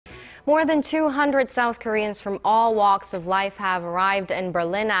More than 200 South Koreans from all walks of life have arrived in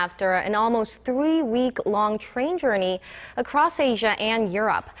Berlin after an almost 3-week-long train journey across Asia and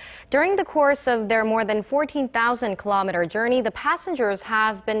Europe. During the course of their more than 14,000-kilometer journey, the passengers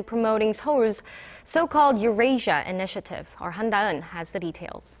have been promoting Seoul's so-called Eurasia Initiative. Our Han Da-eun has the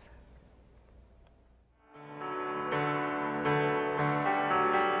details.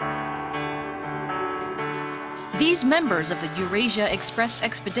 These members of the Eurasia Express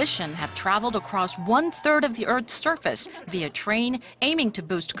expedition have traveled across 1/3 of the Earth's surface via train, aiming to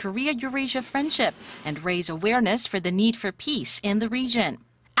boost Korea-Eurasia friendship and raise awareness for the need for peace in the region.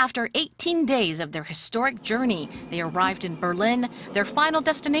 After 18 days of their historic journey, they arrived in Berlin, their final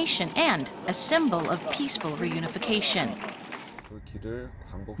destination and a symbol of peaceful reunification.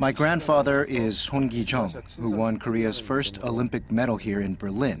 My grandfather is Sohn Kee, who won Korea's first Olympic medal here in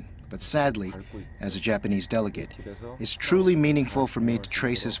Berlin. But sadly, as a Japanese delegate, it's truly meaningful for me to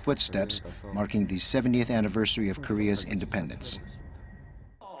trace his footsteps, marking the 70th anniversary of Korea's independence.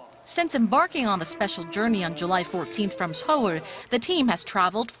 Since embarking on the special journey on July 14th from Seoul, the team has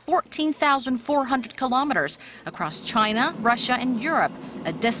traveled 14,400 kilometers across China, Russia, and Europe,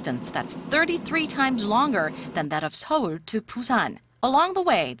 a distance that's 33 times longer than that of Seoul to Busan. Along the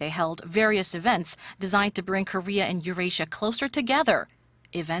way, they held various events designed to bring Korea and Eurasia closer together.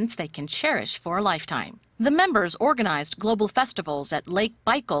 Events they can cherish for a lifetime. The members organized global festivals at Lake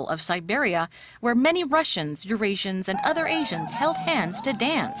Baikal of Siberia, where many Russians, Eurasians, and other Asians held hands to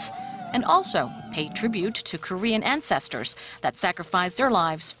dance, and also paid tribute to Korean ancestors that sacrificed their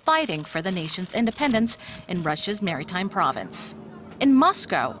lives fighting for the nation's independence in Russia's maritime province. In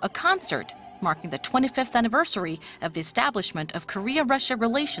Moscow, a concert marking the 25th anniversary of the establishment of Korea-Russia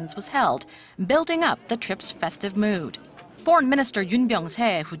relations was held, building up the trip's festive mood. Foreign Minister Yoon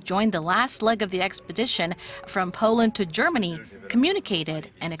Byung-se, who joined the last leg of the expedition from Poland to Germany,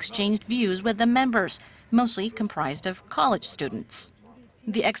 communicated and exchanged views with the members, mostly comprised of college students.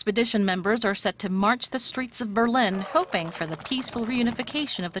 The expedition members are set to march the streets of Berlin, hoping for the peaceful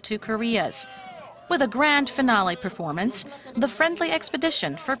reunification of the two Koreas. With a grand finale performance, the friendly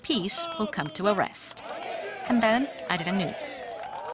expedition for peace will come to a rest. And then, Arirang News.